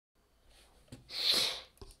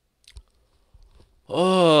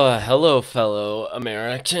Oh, hello, fellow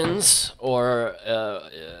Americans or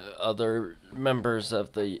other members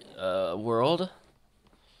of the world.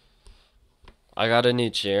 I got a new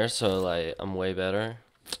chair, so like I'm way better.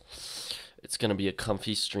 It's gonna be a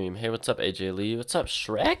comfy stream. Hey, what's up, AJ Lee? What's up,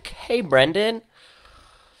 Shrek? Hey, Brendan.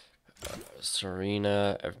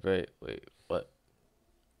 Serena, everybody. Wait, what?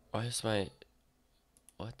 Why is my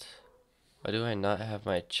what? Why do I not have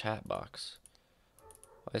my chat box?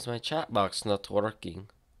 Why is my chat box not working?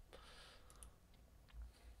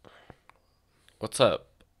 What's up,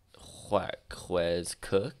 Quez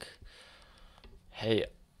Cook? Hey,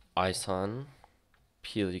 Ison,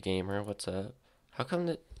 Peely Gamer, what's up? How come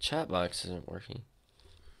the chat box isn't working?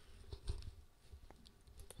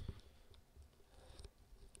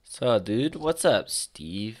 So, dude, what's up,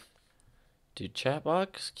 Steve? Dude, chat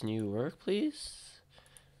box, can you work, please?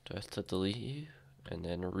 Do I have to delete you and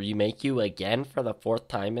then remake you again for the 4th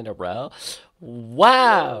time in a row?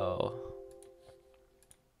 Wow!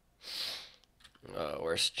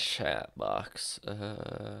 Where's chat box?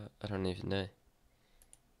 I don't even know.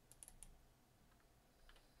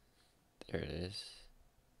 There it is.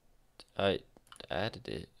 I added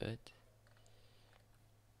it. What?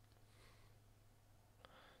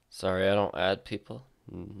 Sorry, I don't add people.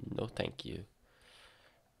 No, thank you.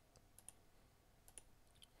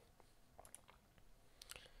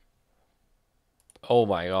 Oh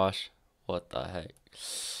my gosh. What the heck?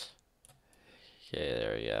 Okay,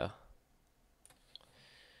 there we go.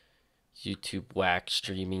 YouTube whack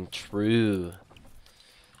streaming true.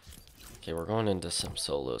 Okay, we're going into some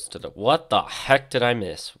solos today. What the heck did I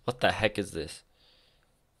miss? What the heck is this?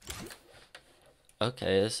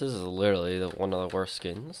 Okay, this is literally one of the worst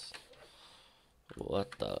skins.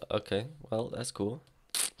 What the? Okay, well, that's cool.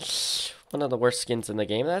 One of the worst skins in the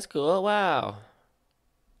game. That's cool. Wow.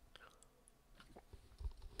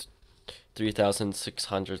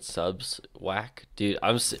 3,600 subs. Whack. Dude,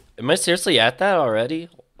 am I seriously at that already?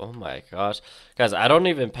 Oh my gosh. Guys, I don't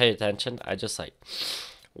even pay attention. I just like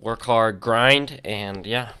work hard, grind, and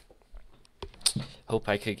yeah. Hope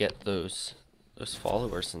I could get those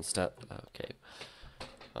followers and stuff. Okay.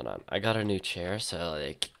 Hold on. I got a new chair, so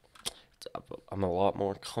like I'm a lot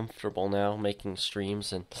more comfortable now making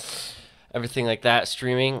streams and everything like that.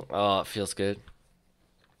 Streaming, oh, it feels good.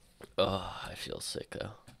 Oh, I feel sick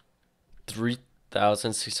though.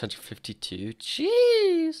 3,652.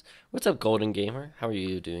 Jeez. What's up, Golden Gamer? How are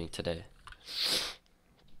you doing today?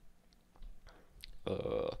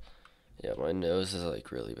 Yeah, my nose is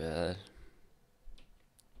like really bad.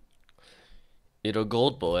 It's a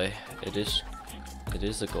gold boy. It is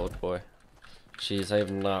a gold boy. Jeez, I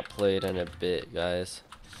have not played in a bit, guys.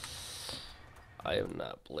 I have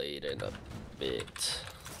not played in a bit.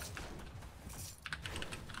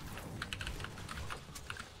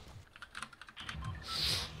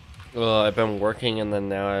 Well, I've been working and then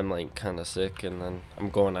now I'm like kind of sick and then I'm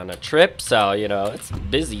going on a trip, so you know, it's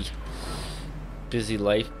busy. Busy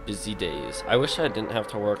life, busy days. I wish I didn't have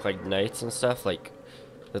to work like nights and stuff, like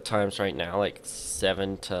the times right now, like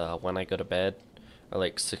 7 to when I go to bed, or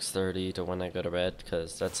like 6:30 to when I go to bed,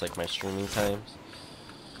 because that's like my streaming times.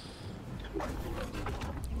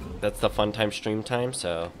 That's the fun time stream time,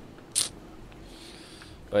 so.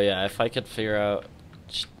 But yeah, if I could figure out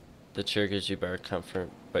the chair gives you better comfort,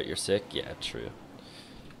 but you're sick, yeah, true.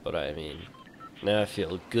 But I mean, now I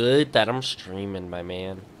feel good that I'm streaming, my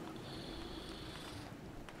man.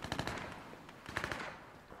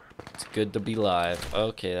 It's good to be live.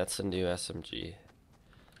 Okay, that's a new SMG.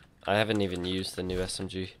 I haven't even used the new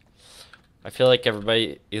SMG. I feel like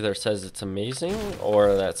everybody either says it's amazing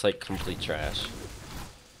or that's like complete trash.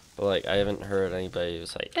 But like I haven't heard anybody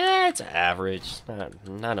who's like, it's average. It's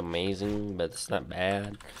not amazing, but it's not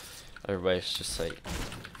bad. Everybody's just like,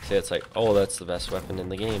 say it's like, oh, that's the best weapon in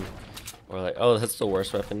the game, or like, oh, that's the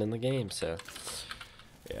worst weapon in the game. So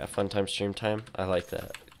yeah, fun time, stream time. I like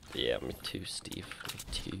that. Yeah, me too, Steve. Me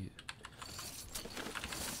too.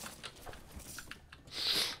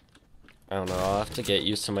 I don't know. I'll have to get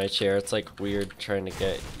used to my chair. It's like weird trying to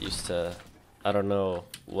get used to. I don't know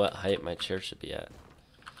what height my chair should be at.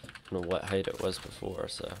 I don't know what height it was before,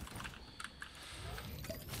 so.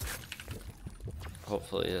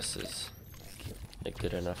 Hopefully this is a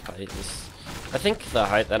good enough height. I think the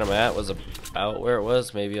height that I'm at was about where it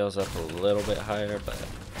was. Maybe I was up a little bit higher, but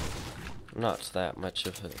not that much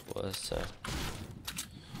of it was, so.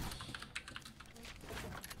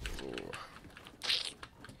 Ooh.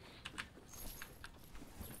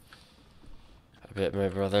 I bet my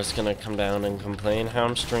brother's gonna come down and complain how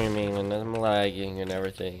I'm streaming and I'm lagging and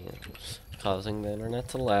everything, causing the internet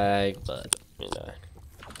to lag, but, you know.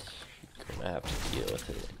 I have to deal with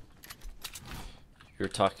it. You were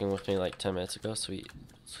talking with me like 10 minutes ago. Sweet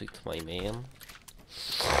to my man.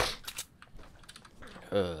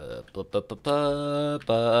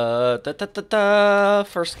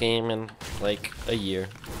 First game in like a year.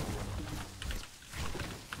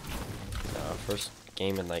 First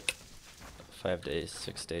game in like 5 days,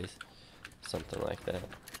 6 days, something like that.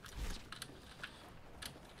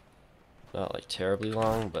 Not like terribly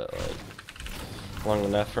long, but like long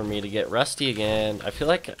enough for me to get rusty again. I feel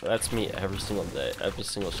like that's me every single day, every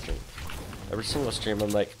single stream. Every single stream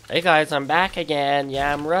I'm like, hey guys, I'm back again.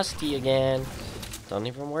 Yeah, I'm rusty again. Don't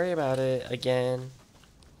even worry about it again.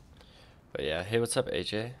 But yeah, hey, what's up,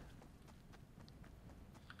 AJ?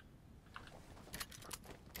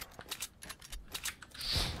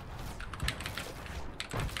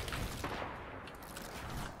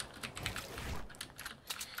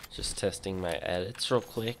 Just testing my edits real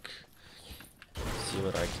quick. See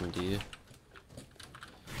what I can do.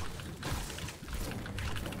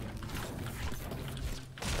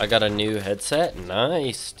 I got a new headset.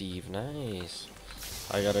 Nice, Steve. Nice.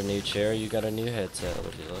 I got a new chair. You got a new headset.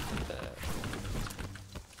 Would you look at that?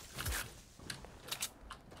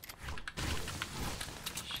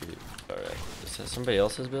 Shoot. Alright. Is that somebody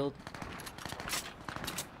else's build?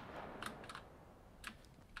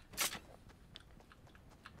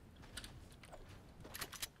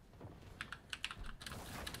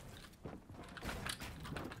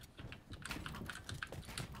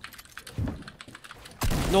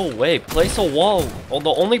 No way, place a wall. Oh, the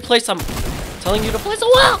only place I'm telling you to place a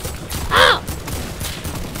wall! Ah!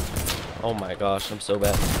 Oh my gosh, I'm so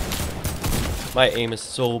bad. My aim is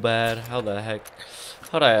so bad. How the heck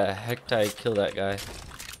did I kill that guy?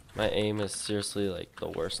 My aim is seriously like the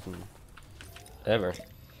worst ever.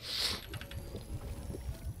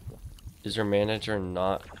 Is your manager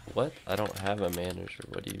not... What? I don't have a manager.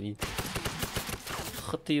 What do you mean?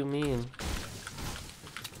 What do you mean?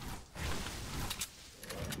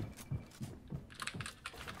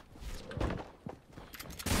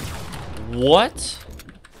 What?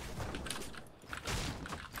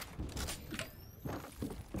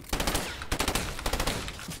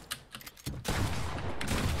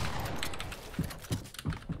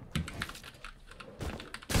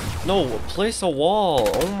 No, place a wall.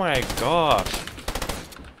 Oh my gosh.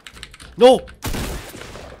 No.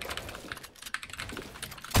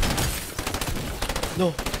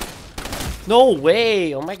 No. No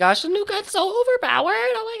way. Oh my gosh, the new gun's so overpowered.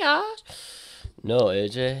 Oh my gosh. No,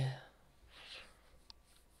 AJ.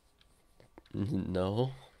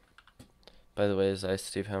 No. By the way, is I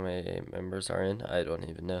Steve how many members are in? I don't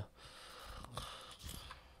even know.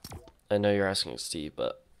 I know you're asking Steve,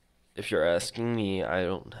 but if you're asking me, I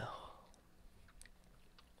don't know.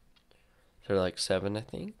 They're like 7, I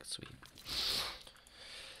think. Sweet.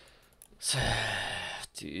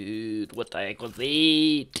 Dude, what the heck was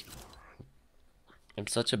it? I'm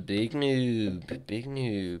such a big noob. Big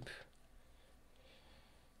noob.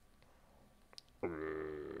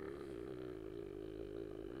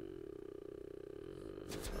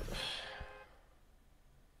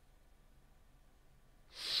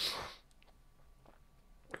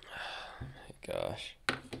 Gosh.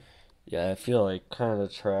 Yeah, I feel like kind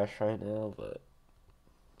of trash right now, but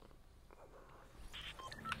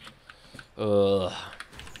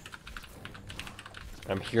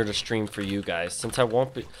I'm here to stream for you guys since I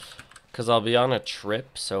won't be, because I'll be on a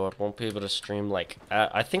trip, so I won't be able to stream. Like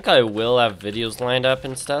I think I will have videos lined up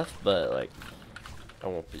and stuff, but like I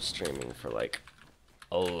won't be streaming for like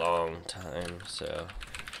a long time, so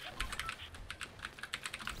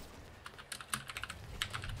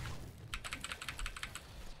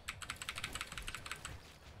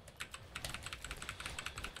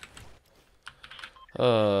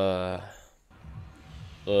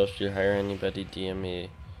well, if you hire anybody, DM me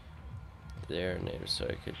their name so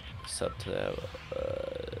I could sub to that.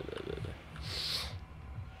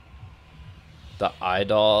 The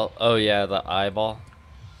eyeball. Oh yeah, the eyeball.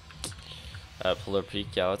 Polar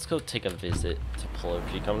Peak. Yeah, let's go take a visit to Polar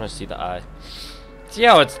Peak. I'm gonna see the eye. See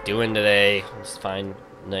how it's doing today. It's fine.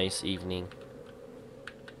 Nice evening.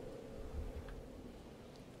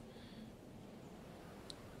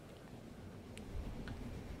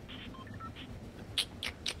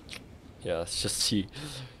 Yeah, let's just see.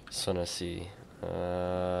 Just wanna see.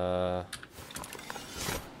 Okay,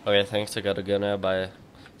 thanks. I gotta go now. Bye.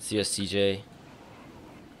 See you, CJ.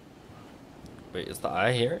 Wait, is the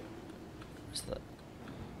eye here? Where's the...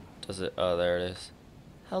 Does it... Oh, there it is.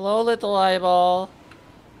 Hello, little eyeball.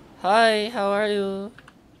 Hi, how are you?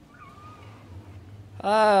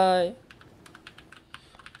 Hi.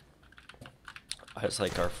 It's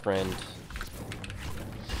like our friend.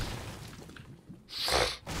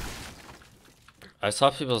 I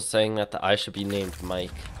saw people saying that the eye should be named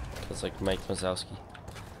Mike. It's like Mike Wazowski.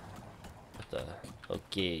 What the?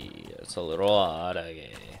 Okay, it's a little odd.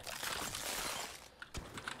 Okay.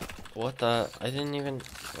 What the? I didn't even.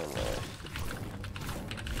 Oh no.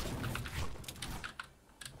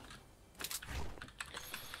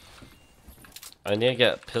 I need to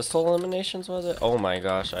get pistol eliminations, was it? Oh my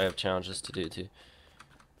gosh, I have challenges to do too.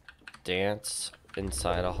 Dance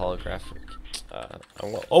inside a holographic. I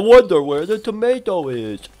wonder where the tomato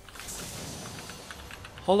is.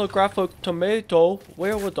 Holographic tomato?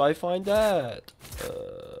 Where would I find that?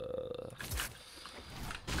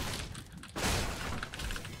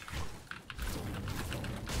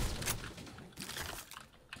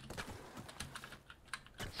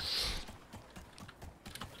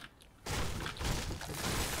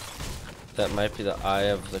 That might be the eye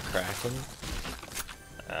of the Kraken.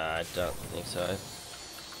 I don't think so.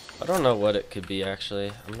 I don't know what it could be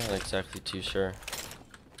actually. I'm not exactly too sure.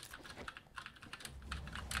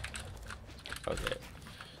 Okay.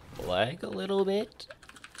 Lag a little bit.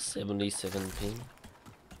 77 ping.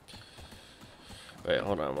 Wait,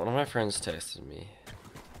 hold on. One of my friends texted me.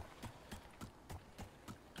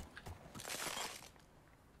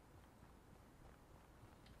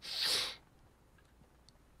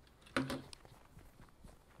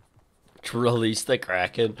 To release the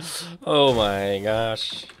Kraken. Oh my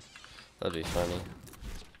gosh. That'd be funny.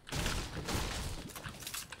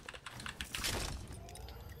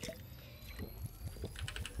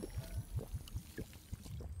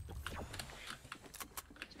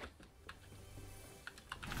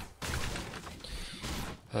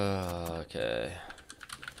 Okay.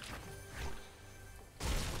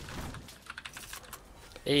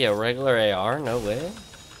 Hey, a regular AR? No way.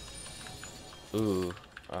 Ooh.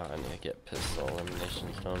 I need to get pistol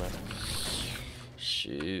eliminations, don't I?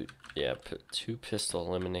 Shoot. Yeah, put 2 pistol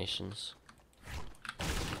eliminations.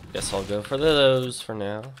 Guess I'll go for those for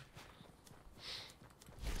now.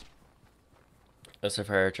 That's a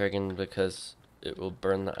fire dragon because it will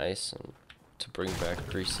burn the ice and to bring back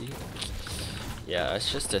Greasy. Yeah,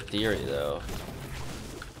 it's just a theory though.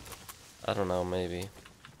 I don't know, maybe.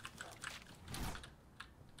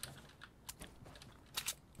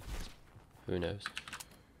 Who knows?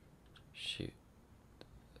 Shoot.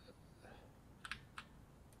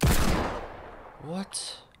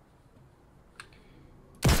 What?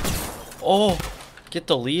 Oh! Get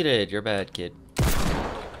deleted. You're bad, kid.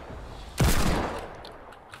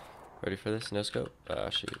 Ready for this? No scope? Ah,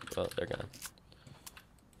 shoot. Well, they're gone.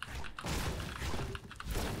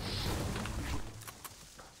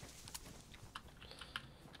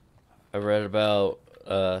 I read about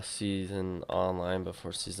season online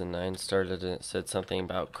before season 9 started, and it said something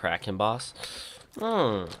about Kraken boss.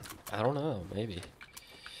 I don't know, maybe.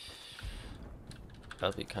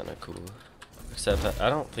 That'd be kind of cool. Except I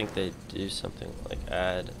don't think they do something like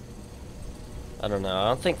add. I don't know. I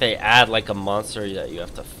don't think they add like a monster that you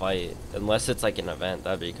have to fight. Unless it's like an event.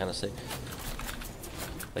 That'd be kind of sick.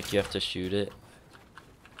 Like you have to shoot it.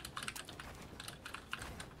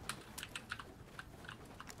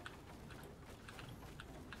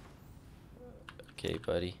 Okay,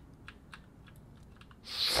 buddy.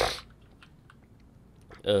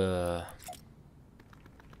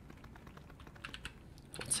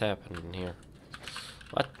 What's happening here?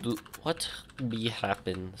 What be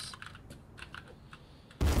happens?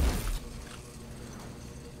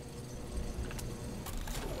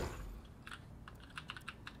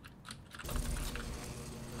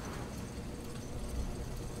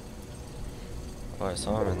 Oh, I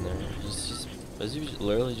saw him in there. Is he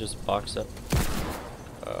literally just boxed up?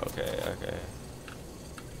 Oh, okay, okay.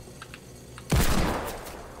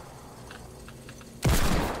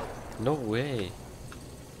 No way.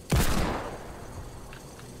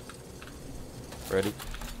 Ready?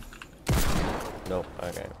 Nope,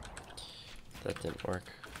 okay. That didn't work.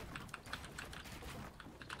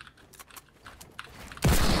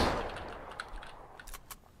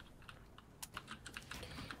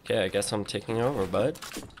 Okay, I guess I'm taking over, bud.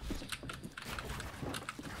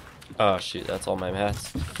 Oh shoot, that's all my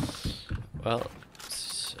mats. Well,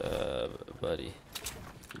 buddy.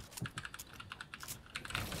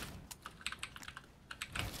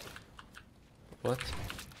 What?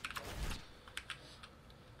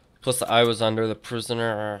 Plus I was under the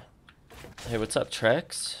prisoner. Hey, what's up,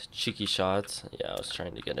 Trex? Cheeky shots. Yeah, I was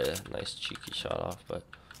trying to get a nice cheeky shot off, but...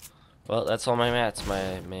 Well, that's all my mats,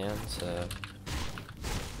 my man, so...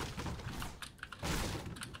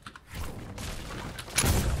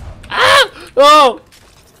 Oh!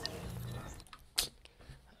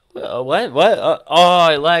 What? Oh,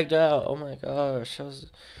 I lagged out. Oh my gosh.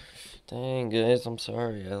 Dang, guys, I'm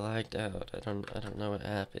sorry. I lagged out. I don't know what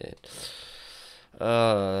happened.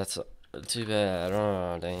 Oh, that's too bad.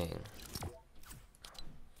 Oh, dang.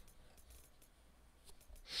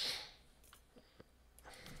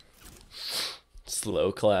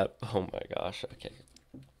 Slow clap. Oh my gosh. Okay.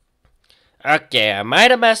 Okay, I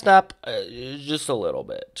might have messed up just a little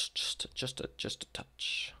bit. Just a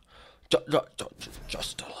touch.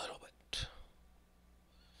 Just a